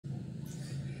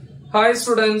Hi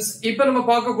students, இப்போ நம்ம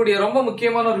பார்க்கக்கூடிய ரொம்ப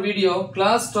முக்கியமான ஒரு வீடியோ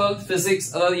கிளாஸ் 12 பிசிக்ஸ்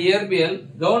அதாவது இயற்பியல்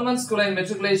government school and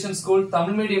matriculation school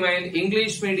Tamil medium and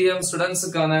English medium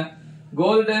ஸ்டூடண்ட்ஸ்க்கான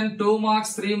golden 2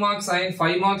 marks 3 marks and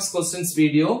 5 marks questions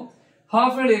video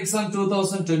half yearly exam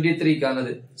 2023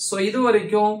 கானது. So இது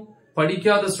வரைக்கும்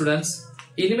படிக்காத ஸ்டூடண்ட்ஸ்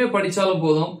இனிமே படிச்சாலும்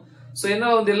போதும். சோ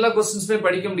என்ன வந்து எல்லா क्वेश्चंसமே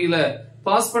படிக்க முடியல,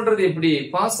 பாஸ் பண்றது எப்படி,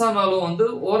 பாஸ் ஆனாலும் வந்து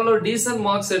ஓரளவு டீசன்ட்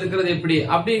மார்க்ஸ் எடுக்கிறது எப்படி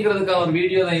அப்படிங்கிறதுக்கான ஒரு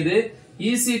வீடியோ தான் இது.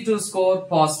 Easy to score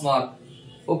pass mark.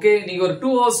 Okay, நீங்க ஒரு 2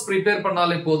 hours prepare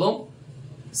பண்ணாலே போதும்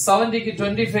 70 க்கு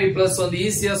 25 plus வந்து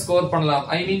ஈஸியா ஸ்கோர் பண்ணலாம்.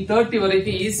 I mean 30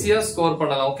 வரைக்கும் ஈஸியா ஸ்கோர்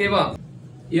பண்ணலாம். ஓகேவா?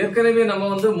 ஏற்கனவே நம்ம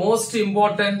வந்து most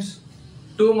important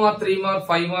 2 mark 3 mark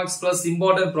 5 marks plus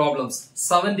important problems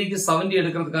 70 க்கு 70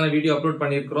 எடுக்கிறதுக்கான வீடியோ அப்லோட்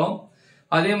பண்ணியிருக்கிறோம்.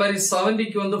 அதே மாதிரி 70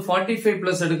 க்கு வந்து 45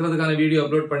 plus எடுக்கிறதுக்கான வீடியோ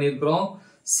அப்லோட் பண்ணியிருக்கிறோம்.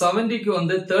 70 க்கு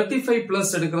வந்து 35 plus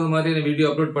எடுக்கிறது மாதிரியான வீடியோ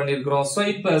அப்லோட் பண்ணியிருக்கிறோம். சோ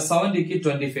இப்போ 70 க்கு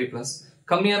 25 plus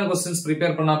கம்மியான क्वेश्चंस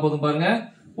prepare பண்ணா போதும். பாருங்க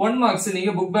 1 marks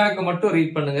நீங்க புக் பேக் மட்டும்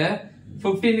ரீட் பண்ணுங்க.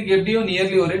 15 க்கு எப்படியும்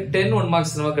நியர்லி ஒரு 10 1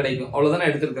 marks நமக்கு கிடைக்கும். அவ்வளவுதான்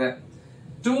நான் எடுத்துக்கிறேன்.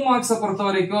 2 marks பொறுத்த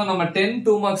வரைக்கும் நம்ம 10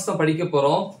 2 marks தான் படிக்க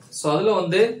போறோம். சோ அதுல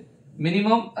வந்து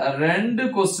மினிமம் 2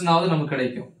 क्वेश्चन ஆவது நமக்கு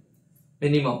கிடைக்கும்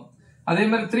மினிமம். அதே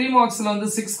மாதிரி 3 marksல வந்து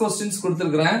 6 questions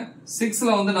கொடுத்திருக்கிறேன்.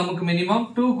 6ல வந்து நமக்கு மினிமம்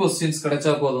 2 questions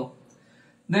கிடைச்சா போதும்.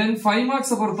 Then 5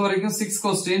 marks பொறுத்த வரைக்கும் 6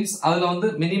 questions, அதுல வந்து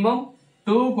மினிமம்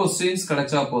 2 questions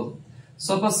கிடைச்சா போதும்.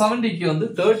 சோ அப்ப 70 க்கு வந்து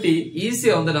 30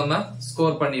 ஈஸியா வந்து நம்ம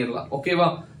ஸ்கோர் பண்ணிரலாம். ஓகேவா?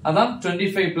 அதான்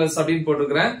 25 plus அப்படினு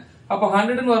போட்டுக்கறேன். அப்ப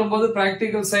 100 ன்னு வரும்போது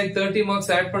பிராக்டிகல் சைடு 30 marks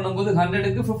ஆட் பண்ணும்போது 100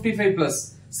 க்கு 55 plus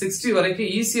 60 வரைக்கும்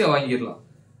ஈஸியா வாங்கிரலாம்.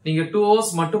 நீங்க 2 hours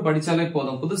மட்டும் படிச்சாலே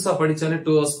போதும். புதுசா படிச்சாலே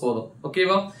 2 hours போதும்.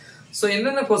 ஓகேவா? சோ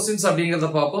என்னென்ன क्वेश्चंस அப்படிங்கறத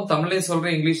பாப்போம். தமிழ்லயே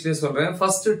சொல்றேன், இங்கிலீஷ்லயே சொல்றேன்.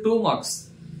 First 2 marks.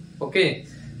 Okay?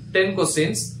 10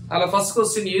 questions. Ala first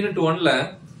question unit 1 la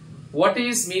what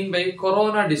is mean by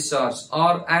corona discharge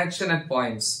or action at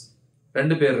points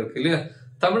ரெண்டு பேர் இருக்கு இல்லையா?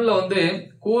 தமிழ்ல வந்து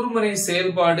கூர்முனை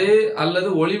செயல்பாடு அல்லது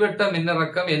ஒளிவட்ட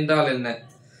மின்னறக்கம் என்றால் என்ன?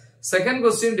 Second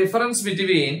question difference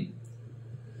between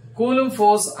coulomb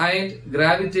force and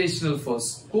gravitational force.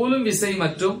 Coulomb விசை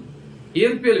மற்றும்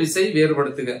ஈர்ப்பியல் விசை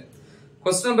வேறுபடுத்துக.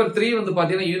 question number 3 வந்து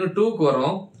பாத்தீங்கன்னா unit 2 க்கு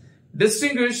வரும்.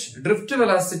 distinguish drift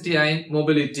velocity and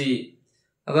mobility.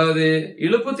 அதாவது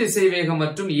இழுப்பு திசை வேகம்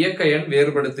மற்றும் இயக்க எண்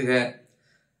வேறுபடுத்துக.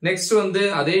 நெக்ஸ்ட் வந்து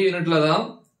அதே யூனிட்ல தான்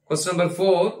question number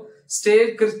 4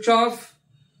 state Kirchhoff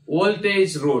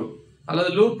voltage rule அல்லது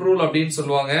லூப் ரூல் அப்படின்னு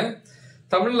சொல்லுவாங்க.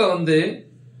 தமிழ்ல வந்து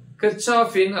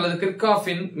கிர்ச்சாஃபின் அல்லது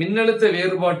கிர்காஃபின் மின்னழுத்த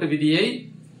வேறுபாட்டு விதியை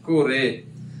கூறு.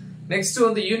 நெக்ஸ்ட்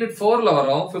வந்து யூனிட் 4ல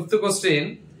வரும் 5th क्वेश्चन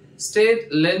ஸ்டேட்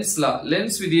லென்ஸ் லா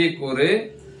லென்ஸ் விதியை கூறு.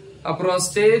 அப்புறம்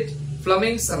state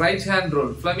Fleming's right hand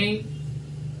rule Fleming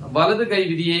வலது கை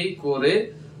விதியை கூறு.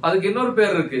 அதுக்கு இன்னொரு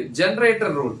பேர் இருக்கு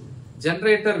ஜெனரேட்டர் ரூல்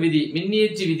ஜெனரேட்டர் விதி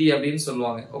மின்னியற்றி விதி அப்படின்னு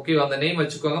சொல்லுவாங்க. ஓகே, அந்த நேம்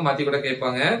வச்சுக்கோங்க, மாத்தி கூட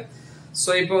கேட்பாங்க. சோ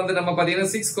இப்போ வந்து நம்ம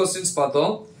பாத்தீங்கன்னா 6 questions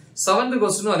பார்த்தோம். 7th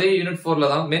question அதே யூனிட் 4ல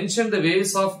தான் mention the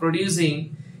ways of producing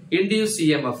induced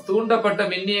EMF தூண்டப்பட்ட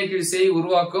மின்னியக்கு விசையை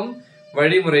உருவாக்கும்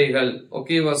வழிமுறைகள்.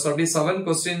 ஓகேவா? சோ அப்படி 7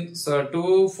 questions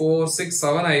 2 4 6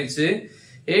 7 ஆயிடுச்சு.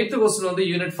 8th question வந்து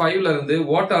யூனிட் 5ல இருந்து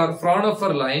what are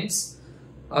Fraunhofer lines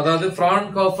அதாவது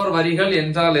Fraunhofer வரிகள்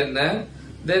என்றால் என்ன?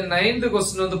 Then 9th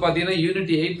question வந்து பாத்தீங்கன்னா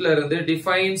யூனிட் 8ல இருந்து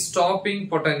define stopping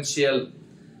potential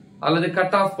அல்லது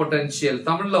cut off potential.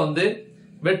 தமிழ்ல வந்து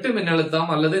வெட்டு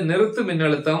மின்னழுத்தம் அல்லது நிறுத்து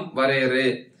மின்னழுத்தம் வரையறு.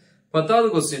 10th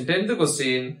question 10th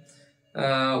question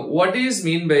what is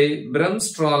mean by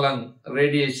Bremsstrahlung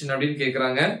radiation அப்படின்னு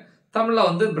கேக்குறாங்க. தமிழ்ல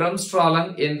வந்து Bremsstrahlung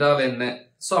என்றால் என்ன?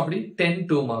 சோ அப்படி 10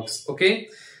 2 marks. ஓகே,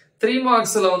 3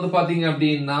 marksல வந்து பாத்தீங்க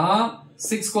அப்படின்னா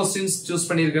 6 questions choose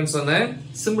பண்ணிருக்கேன்னு சொன்னேன்.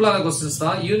 சிம்பிளான questions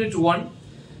தான். Unit 1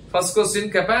 first question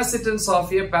capacitance of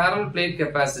a parallel plate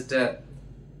capacitor.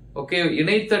 Okay,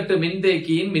 இணைத்தட்டு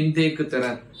மின்தேக்கியின் மின்தேக்கு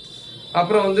திறன்.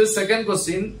 அப்புறம் வந்து second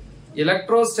question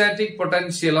electrostatic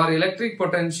potential or electric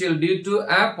potential due to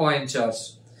a point charge.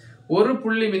 ஒரு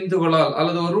புள்ளி மின்துகளால்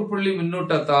அல்லது ஒரு புள்ளி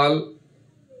மின்னூட்டத்தால்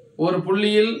ஒரு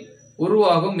புள்ளியில்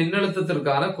உருவாகும்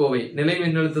மின்னழுத்தத்திற்கான கோவை, நிலை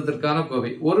மின்னழுத்தத்திற்கான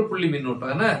கோவை ஒரு புள்ளி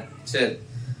மின்னூட்டம் என்ன? சரி,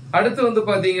 அடுத்து வந்து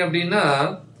பாத்தீங்க அப்படின்னா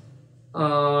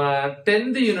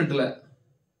 10th யூனிட்ல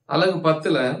அலகு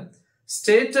 10ல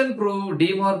state and prove D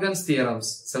Morgan's theorems.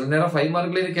 சில நேரம் 5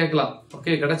 மார்க்ல இது கேட்கலாம்.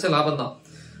 ஓகே, கிடைச்ச லாபம் தான்.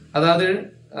 அதாவது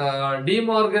டி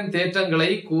மார்கன் தேற்றங்களை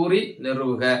கூறி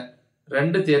நிறுவுக.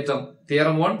 2 தேற்றம்,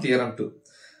 தியரம் 1 தியரம் 2.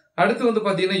 அடுத்து வந்து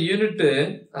பாத்தீங்கன்னா யூனிட்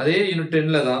அதே யூனிட்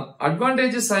 10ல தான்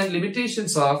advantages and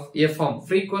limitations of FM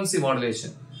frequency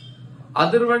modulation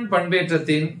அதிர்வெண்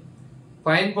பண்பேற்றத்தின்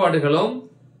பயன்பாடுகளும்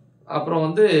அப்புறம்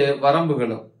வந்து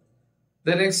வரம்புகளும்.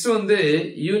 நெக்ஸ்ட் வந்து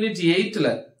unit 8ல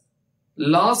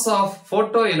loss of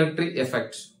photo electric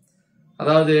effect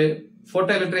அதாவது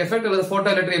போட்டோ எலக்ட்ரிக் எஃபெக்ட் அல்லது போட்டோ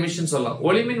எலக்ட்ரிக் எமிஷன் சொல்லலாம்.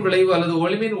 ஒளிமின் விளைவு அல்லது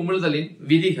ஒளிமின் உமிழ்தலின்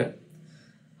விதிகள்.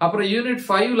 அப்புறம் யூனிட்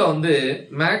 5ல வந்து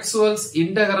மேக்ஸ்வெல்ஸ்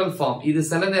இன்டெகிரல் ஃபார்ம். இது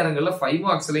சில நேரங்கள்ல 5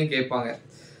 மார்க்ஸ்லயும் கேட்பாங்க.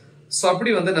 சோ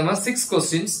அப்படி வந்து நம்ம 6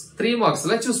 கொஸ்டின்ஸ் 3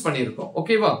 மார்க்ஸ்ல சூஸ் பண்ணியிருக்கோம்.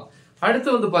 ஓகேவா? அடுத்து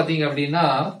வந்து பாத்தீங்க அப்படின்னா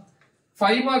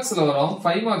 5 மார்க்ஸ்ல வரும்.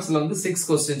 5 மார்க்ஸ்ல வந்து 6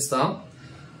 கொஸ்டின்ஸ் தான்.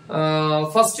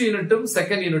 ஃபர்ஸ்ட் யூனிட்டும்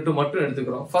செகண்ட் யூனிட்டும் மட்டும்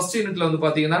எடுத்துக்கிறோம். ஃபர்ஸ்ட் யூனிட்ல வந்து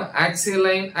பாத்தீங்கன்னா axial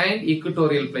line and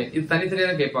equatorial plane இது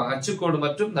தனித்தனியா கேட்பாங்க. அச்சுக்கோடு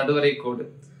மற்றும் நடுவரை கோடு,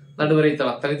 நடுவரை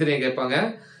தளம் தனித்தனியா கேட்பாங்க.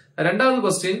 ரெண்டாவது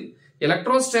question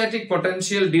electrostatic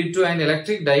potential due to an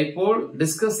electric dipole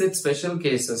discuss its special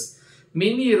cases.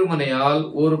 மின் இருமுனையால்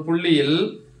ஒரு புள்ளியில்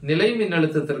நிலை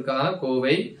மின்னழுத்தத்திற்கான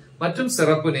கோவை மற்றும்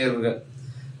சிறப்பு நேர்வுகள்.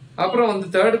 அப்புறம் வந்து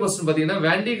தேர்ட் கொஸ்டின் பாத்தீங்கன்னா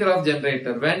வேண்டிகிராஃப்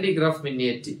ஜெனரேட்டர், வேண்டிகிராஃப்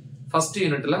மின்னியற்றி. ஃபர்ஸ்ட்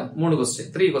யூனிட்ல 3 கொஸ்டின்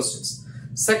 3 கொஸ்டின்ஸ்.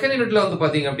 செகண்ட் யூனிட்ல வந்து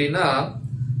பாத்தீங்க அப்படின்னா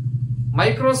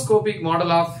microscopic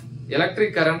model of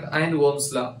electric current and Ohm's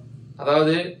law,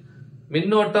 அதாவது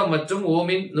மின்னோட்டம் மற்றும்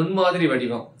ஓமின் நுண்மாதிரி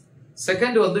வடிவம்.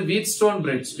 செகண்ட் வந்து வீட்ஸ்டோன்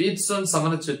பிரிட்ஜ், வீட்ஸ்டோன்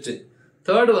சமணச்சுற்று.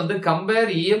 தேர்ட் வந்து compare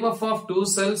EMF of 2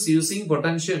 cells using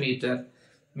potentiometer,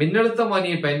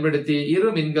 மின்னழுத்தமானியை பயன்படுத்தி இரு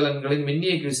மின்கலன்களின்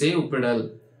மின்னியக்கு விசையை ஒப்பிடல்.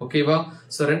 ஓகேவா?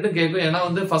 சோ ரெண்டும் கேட்கும். ஏன்னா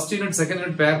வந்து ஃபர்ஸ்ட் யூனிட் செகண்ட்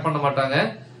யூனிட் பேர் பண்ண மாட்டாங்க.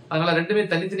 அதனால ரெண்டுமே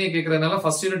தனித்தனியா கேட்கறதுனால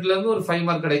ஃபர்ஸ்ட் யூனிட்ல இருந்து ஒரு 5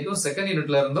 மார்க் கிடைக்கும், செகண்ட்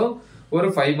யூனிட்ல இருந்தும் ஒரு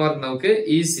 5 மார்க் நமக்கு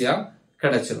ஈஸியா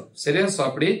கிடைச்சிடும். சரியா? சோ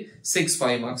அப்படி 6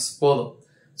 5 மார்க்ஸ் போதும்.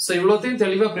 சோ இவ்வளவுத்தையும்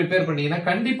தெளிவா ப்ரிப்பேர் பண்ணீங்கன்னா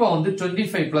கண்டிப்பா வந்து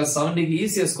 25 பிளஸ் 70க்கு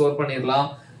ஈஸியா ஸ்கோர் பண்ணிடலாம்.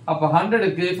 அப்ப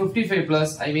 100க்கு 55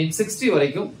 பிளஸ் 60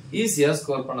 வரைக்கும் ஈஸியா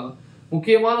ஸ்கோர் பண்ணலாம்.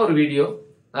 முக்கியமான ஒரு வீடியோ.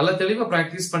 நல்லா தெளிவா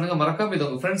பிராக்டிஸ் பண்ணுங்க. மறக்காம இதை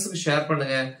உங்க ஃப்ரெண்ட்ஸுக்கு ஷேர்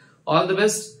பண்ணுங்க. All the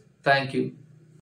best. தேங்க்யூ.